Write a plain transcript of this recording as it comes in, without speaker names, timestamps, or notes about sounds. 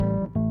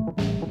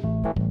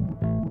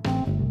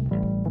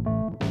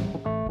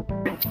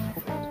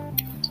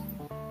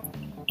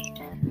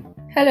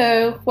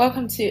Hello,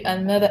 welcome to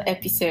another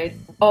episode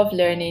of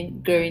Learning,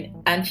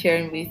 Growing, and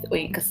Sharing with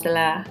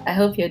Oyinka. I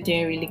hope you're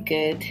doing really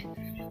good.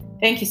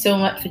 Thank you so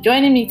much for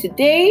joining me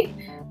today.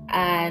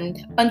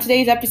 And on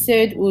today's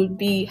episode, we'll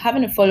be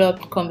having a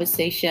follow-up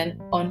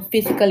conversation on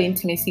physical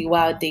intimacy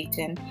while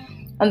dating.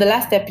 On the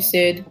last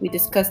episode, we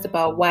discussed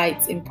about why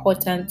it's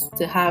important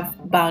to have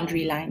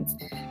boundary lines.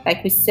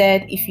 Like we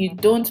said, if you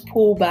don't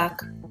pull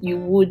back, you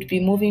would be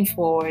moving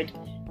forward.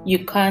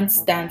 You can't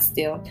stand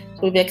still.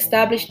 So we've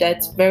established that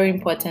it's very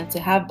important to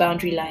have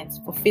boundary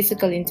lines for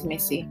physical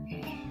intimacy.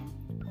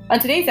 On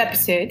today's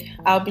episode,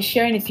 I'll be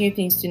sharing a few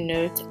things to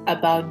note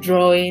about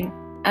drawing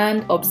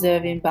and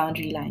observing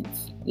boundary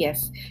lines.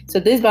 Yes, so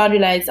these boundary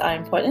lines are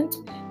important.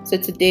 So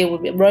today we'll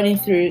be running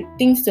through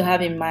things to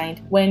have in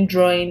mind when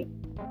drawing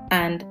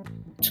and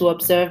to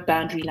observe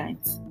boundary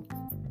lines.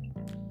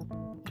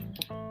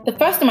 The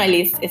first on my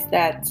list is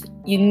that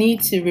you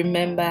need to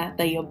remember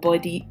that your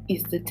body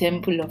is the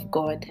temple of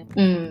God.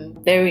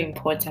 Very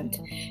important.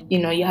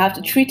 You have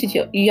to treat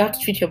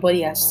your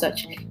body as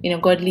such.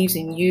 God lives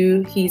in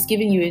you. He's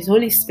giving you His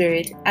Holy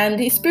Spirit, and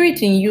the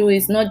Spirit in you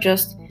is not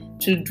just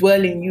to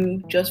dwell in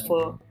you just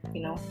for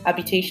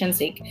habitation's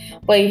sake,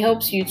 but it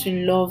helps you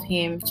to love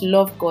Him, to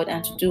love God,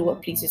 and to do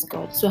what pleases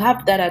God. So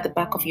have that at the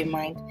back of your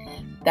mind,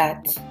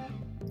 that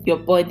your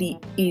body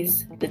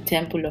is the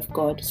temple of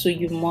God, so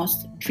you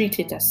must treat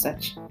it as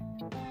such.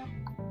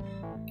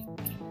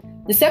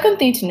 The second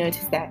thing to note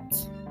is that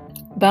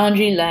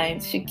boundary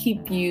lines should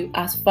keep you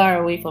as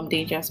far away from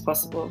danger as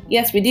possible.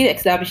 Yes, we did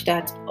establish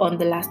that on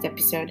the last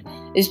episode.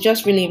 It's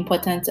just really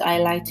important to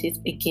highlight it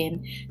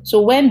again.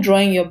 So when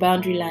drawing your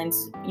boundary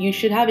lines, you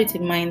should have it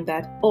in mind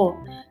that,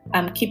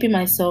 I'm keeping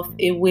myself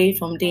away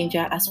from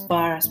danger as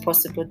far as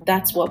possible.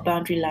 That's what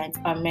boundary lines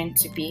are meant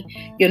to be.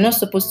 You're not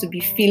supposed to be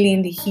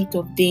feeling the heat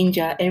of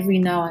danger every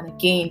now and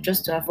again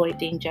just to avoid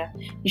danger.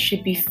 You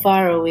should be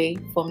far away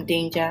from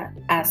danger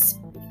as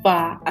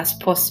far as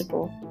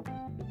possible.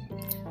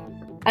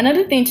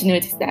 Another thing to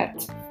note is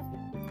that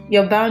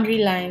your boundary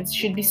lines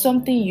should be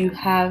something you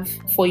have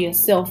for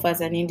yourself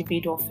as an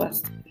individual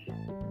first.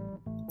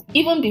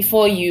 Even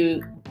before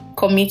you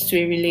commit to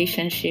a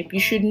relationship, you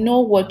should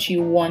know what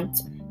you want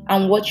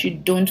and what you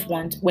don't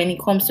want when it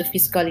comes to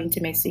physical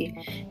intimacy.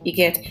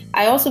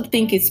 I also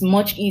think it's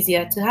much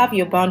easier to have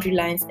your boundary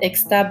lines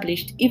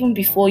established even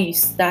before you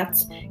start,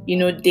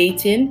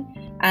 dating.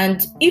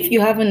 And if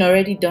you haven't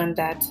already done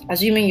that,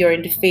 assuming you're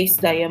in the phase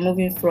that you're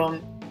moving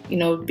from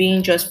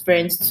being just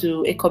friends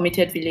to a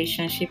committed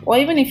relationship, or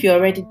even if you're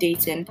already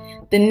dating,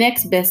 the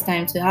next best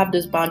time to have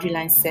those boundary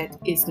lines set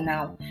is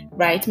now,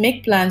 right?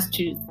 Make plans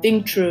to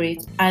think through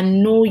it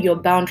and know your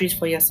boundaries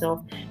for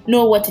yourself.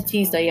 Know what it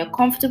is that you're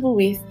comfortable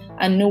with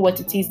and know what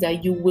it is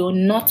that you will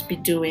not be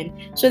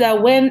doing, so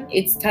that when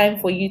it's time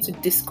for you to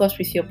discuss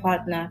with your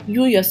partner,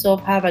 you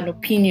yourself have an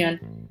opinion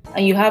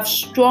and you have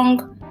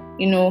strong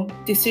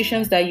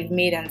decisions that you've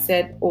made and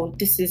said,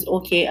 this is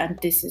okay and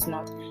this is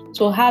not.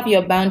 So have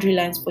your boundary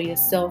lines for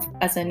yourself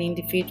as an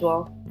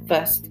individual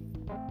first.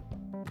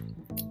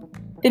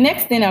 The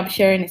next thing I'm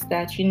sharing is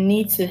that you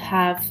need to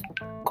have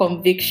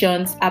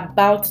convictions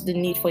about the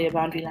need for your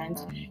boundary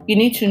lines. You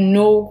need to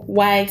know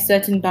why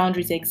certain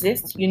boundaries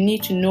exist. You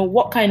need to know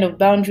what kind of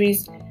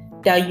boundaries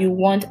that you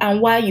want and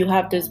why you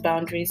have those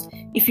boundaries.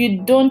 If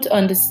you don't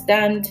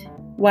understand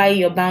why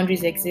your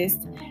boundaries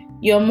exist,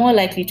 you're more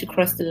likely to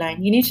cross the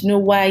line. You need to know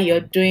why you're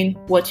doing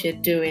what you're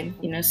doing.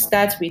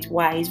 Start with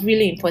why. It's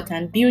really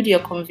important. Build your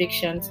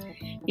convictions.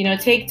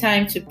 Take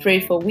time to pray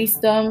for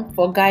wisdom,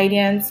 for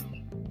guidance.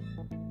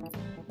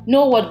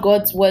 Know what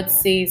God's word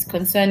says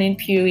concerning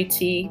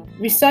purity.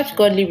 Research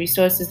godly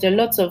resources. There are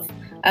lots of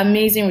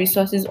amazing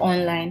resources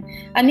online.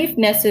 And if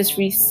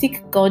necessary,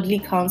 seek godly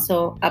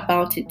counsel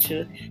about it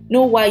too.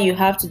 Know why you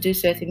have to do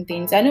certain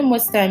things. I know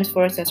most times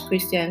for us as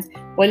Christians,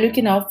 we're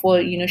looking out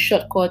for,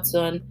 shortcuts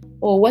on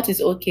what is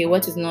okay,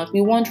 what is not.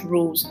 We want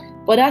rules,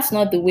 but that's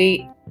not the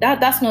way.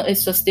 That's not a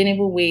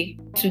sustainable way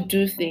to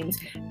do things,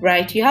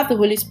 right? You have the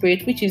Holy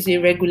Spirit, which is a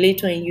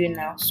regulator in you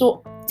now.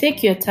 So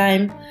take your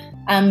time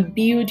and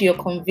build your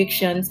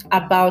convictions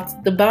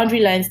about the boundary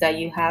lines that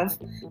you have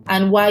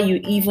and why you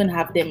even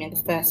have them in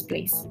the first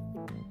place.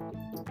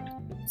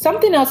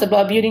 Something else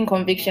about building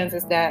convictions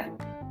is that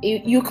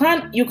you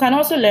can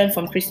also learn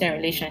from Christian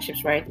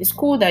relationships, right? It's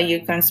cool that you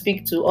can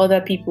speak to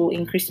other people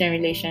in Christian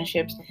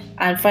relationships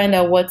and find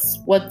out what's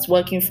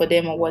working for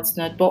them or what's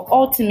not. But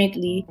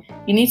ultimately,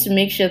 you need to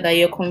make sure that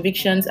your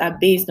convictions are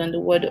based on the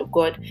Word of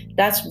God.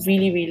 That's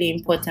really, really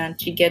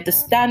important. You get the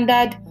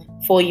standard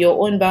for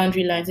your own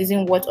boundary lines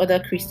isn't what other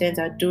Christians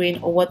are doing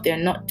or what they're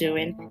not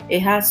doing. It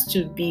has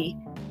to be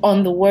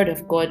on the Word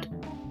of God.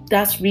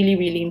 That's really,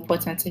 really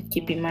important to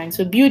keep in mind.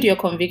 So build your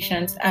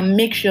convictions and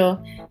make sure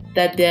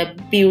that they're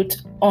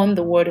built on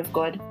the Word of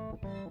God.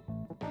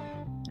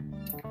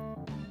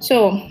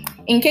 So,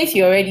 in case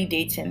you're already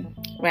dating,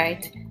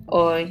 right,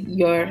 or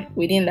you're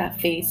within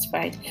that phase,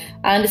 right,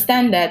 I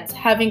understand that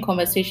having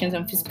conversations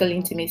on physical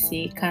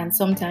intimacy can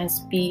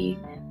sometimes be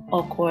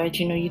awkward.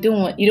 You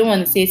don't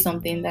want to say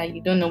something that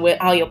you don't know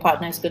how your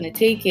partner is going to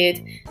take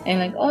it, and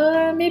like,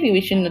 oh, maybe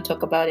we shouldn't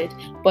talk about it.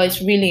 But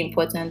it's really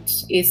important.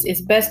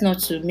 It's best not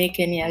to make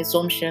any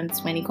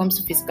assumptions when it comes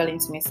to physical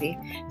intimacy.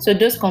 So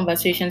those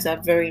conversations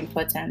are very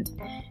important.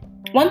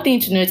 One thing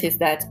to note is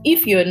that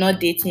if you're not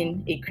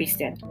dating a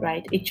Christian,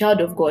 right, a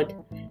child of God,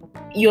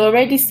 you're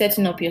already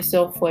setting up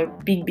yourself for a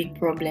big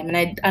problem,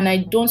 and I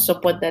don't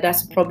support that.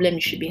 That's a problem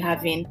you should be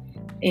having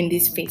in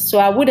this phase. So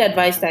I would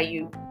advise that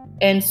you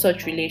end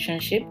such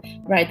relationship,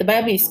 right? The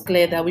Bible is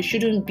clear that we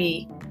shouldn't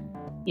be,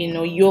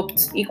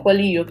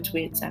 equally yoked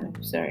with.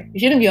 We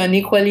shouldn't be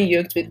unequally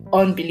yoked with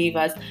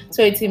unbelievers.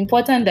 So it's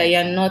important that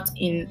you're not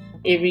in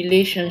a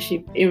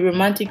relationship, a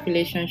romantic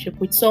relationship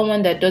with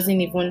someone that doesn't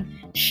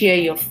even share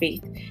your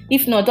faith.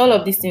 If not, all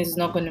of these things is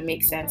not going to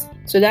make sense.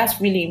 So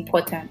that's really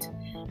important.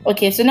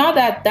 Okay, so now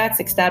that that's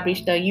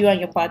established, that you and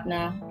your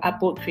partner are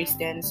both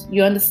Christians,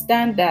 you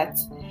understand that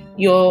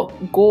your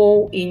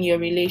goal in your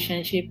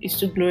relationship is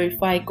to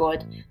glorify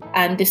God,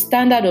 and the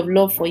standard of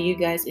love for you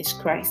guys is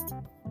Christ.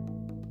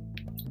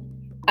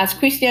 As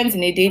Christians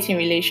in a dating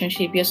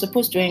relationship, you're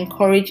supposed to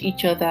encourage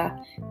each other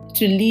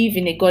to live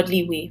in a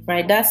godly way,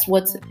 right? That's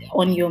what's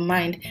on your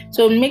mind.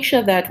 So make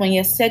sure that when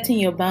you're setting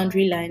your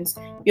boundary lines,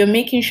 you're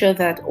making sure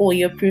that,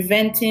 you're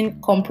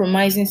preventing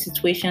compromising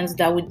situations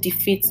that would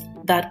defeat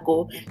that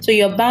goal. So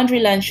your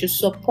boundary line should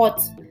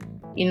support,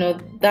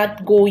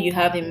 that goal you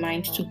have in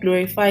mind, to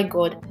glorify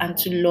God and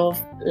to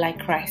love like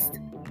Christ.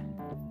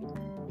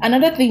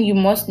 Another thing you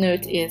must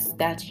note is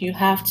that you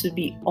have to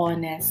be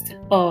honest.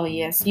 Oh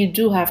yes, you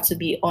do have to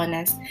be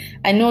honest.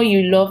 I know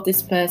you love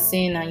this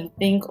person and you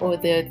think,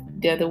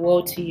 they're the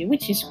world to you,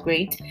 which is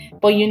great,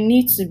 but you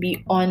need to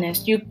be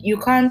honest. You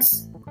can't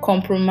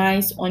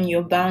compromise on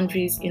your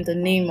boundaries in the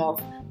name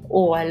of,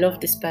 I love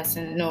this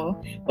person.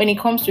 No. When it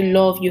comes to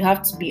love, you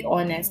have to be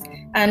honest.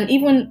 And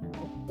even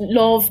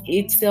love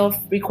itself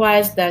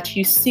requires that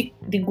you seek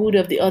the good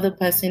of the other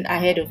person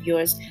ahead of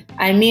yours.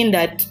 I mean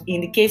that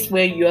in the case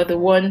where you're the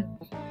one,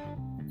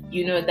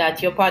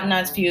 that your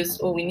partner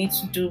feels, we need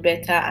to do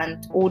better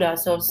and hold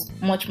ourselves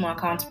much more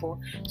accountable.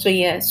 So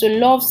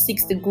love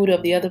seeks the good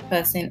of the other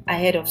person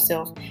ahead of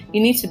self.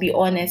 You need to be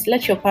honest.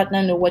 Let your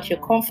partner know what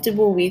you're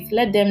comfortable with.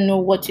 Let them know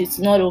what is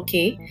not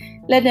okay.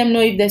 Let them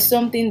know if there's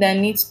something that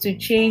needs to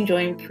change or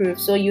improve.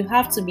 So you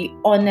have to be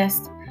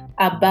honest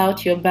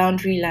about your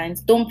boundary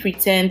lines. Don't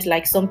pretend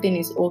like something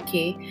is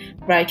okay,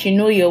 right? You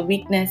know your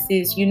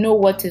weaknesses. You know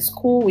what is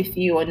cool with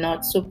you or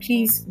not. So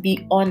please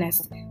be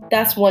honest.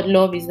 That's what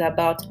love is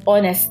about.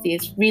 Honesty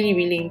is really,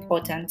 really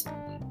important.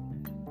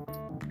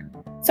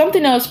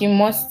 Something else you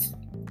must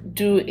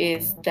do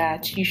is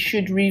that you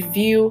should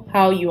review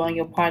how you and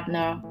your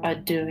partner are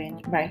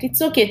doing, right?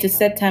 It's okay to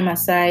set time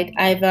aside,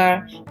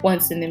 either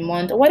once in a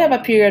month or whatever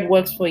period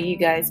works for you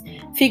guys.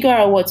 Figure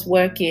out what's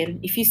working.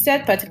 If you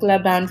set particular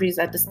boundaries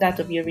at the start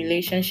of your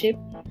relationship,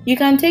 you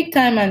can take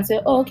time and say,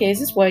 okay, is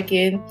this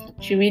working?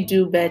 Should we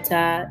do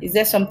better? Is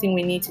there something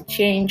we need to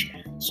change?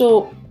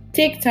 So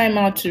take time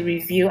out to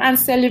review and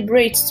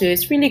celebrate too.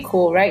 It's really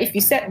cool, right? If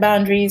you set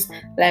boundaries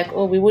like,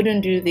 we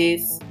wouldn't do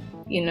this,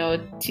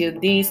 till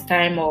this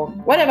time, or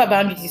whatever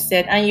boundaries you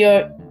set, and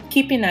you're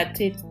keeping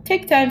at it,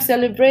 take time,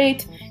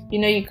 celebrate.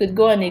 You could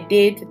go on a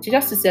date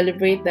just to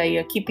celebrate that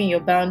you're keeping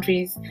your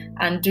boundaries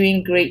and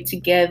doing great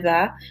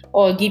together,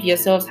 or give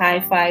yourselves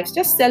high fives.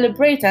 Just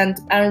celebrate and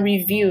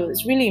review.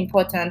 It's really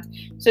important.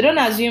 So don't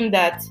assume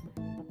that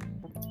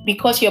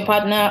because your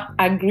partner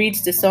agreed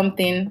to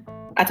something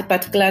at a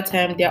particular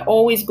time, they're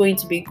always going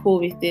to be cool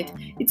with it.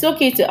 It's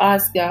okay to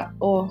ask that,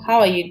 how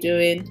are you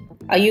doing?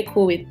 Are you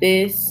cool with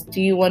this?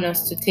 Do you want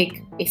us to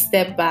take a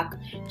step back?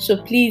 So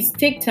please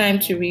take time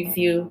to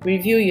review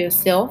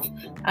yourself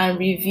and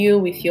review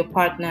with your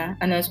partner.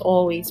 And as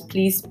always,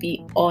 please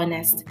be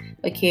honest.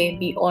 Okay,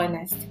 be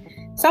honest.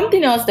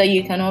 Something else that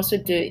you can also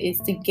do is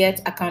to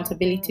get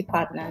accountability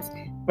partners,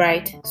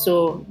 right?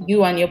 So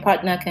you and your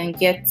partner can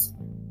get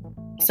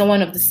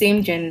someone of the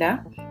same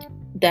gender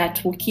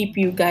that will keep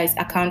you guys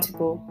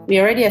accountable.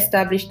 We already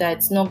established that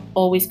it's not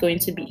always going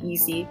to be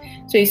easy.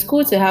 So it's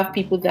cool to have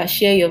people that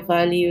share your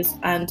values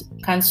and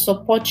can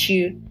support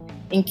you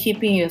in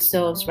keeping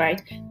yourselves,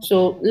 right?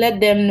 So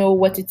let them know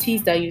what it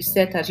is that you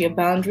set as your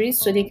boundaries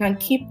so they can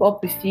keep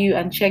up with you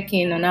and check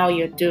in on how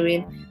you're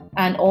doing,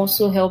 and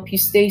also help you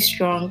stay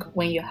strong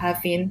when you're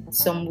having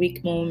some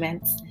weak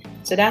moments.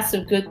 So that's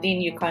a good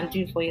thing you can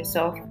do for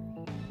yourself.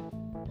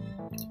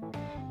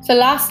 So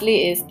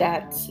lastly is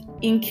that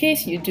in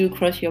case you do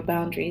cross your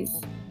boundaries,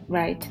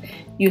 right,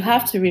 you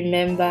have to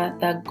remember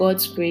that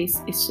God's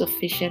grace is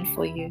sufficient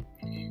for you.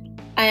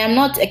 I am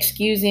not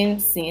excusing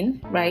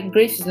sin, right?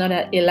 Grace is not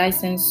a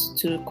license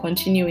to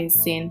continue in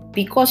sin.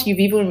 Because you've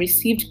even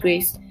received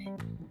grace,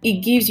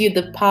 it gives you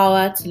the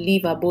power to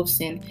live above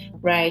sin,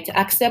 right?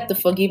 Accept the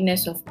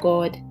forgiveness of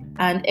God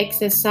and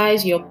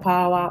exercise your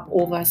power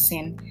over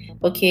sin.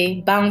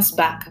 Okay, bounce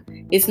back.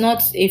 It's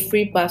not a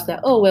free pass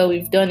that,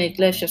 we've done it,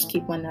 let's just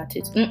keep on at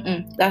it.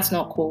 That's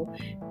not cool.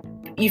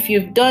 If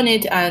you've done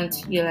it and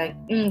you're like,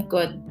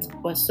 God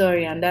was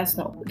sorry, and that's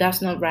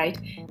not right,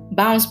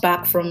 bounce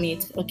back from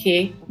it.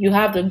 Okay, you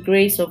have the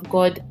grace of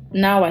God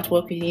now at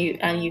work in you,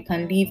 and you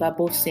can live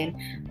above sin.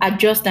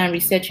 Adjust and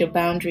reset your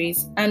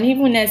boundaries, and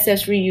even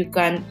necessary, you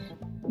can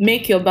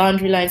make your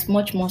boundary lines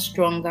much more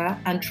stronger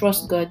and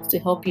trust God to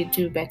help you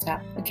do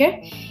better.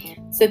 Okay,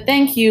 so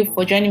thank you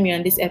for joining me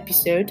on this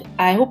episode.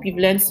 I hope you've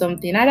learned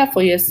something, either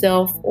for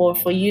yourself or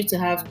for you to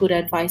have good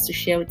advice to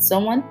share with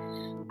someone.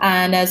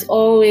 And as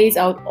always,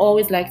 I would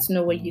always like to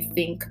know what you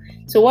think.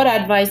 So what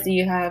advice do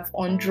you have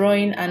on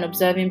drawing and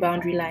observing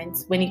boundary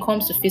lines when it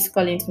comes to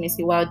physical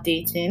intimacy while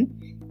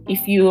dating?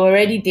 If you're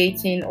already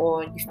dating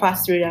or you've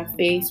passed through that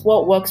phase,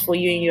 what works for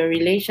you in your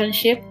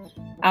relationship?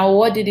 And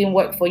what didn't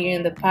work for you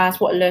in the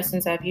past? What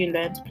lessons have you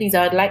learned? Please,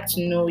 I would like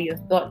to know your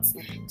thoughts.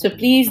 So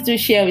please do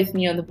share with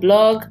me on the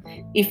blog.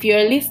 If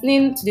you're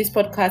listening to this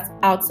podcast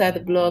outside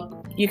the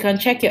blog, you can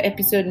check your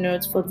episode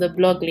notes for the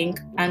blog link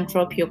and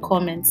drop your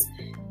comments.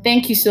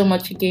 Thank you so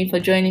much again for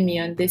joining me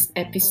on this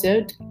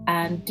episode,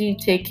 and do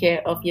take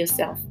care of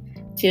yourself.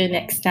 Till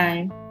next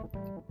time.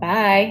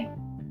 Bye.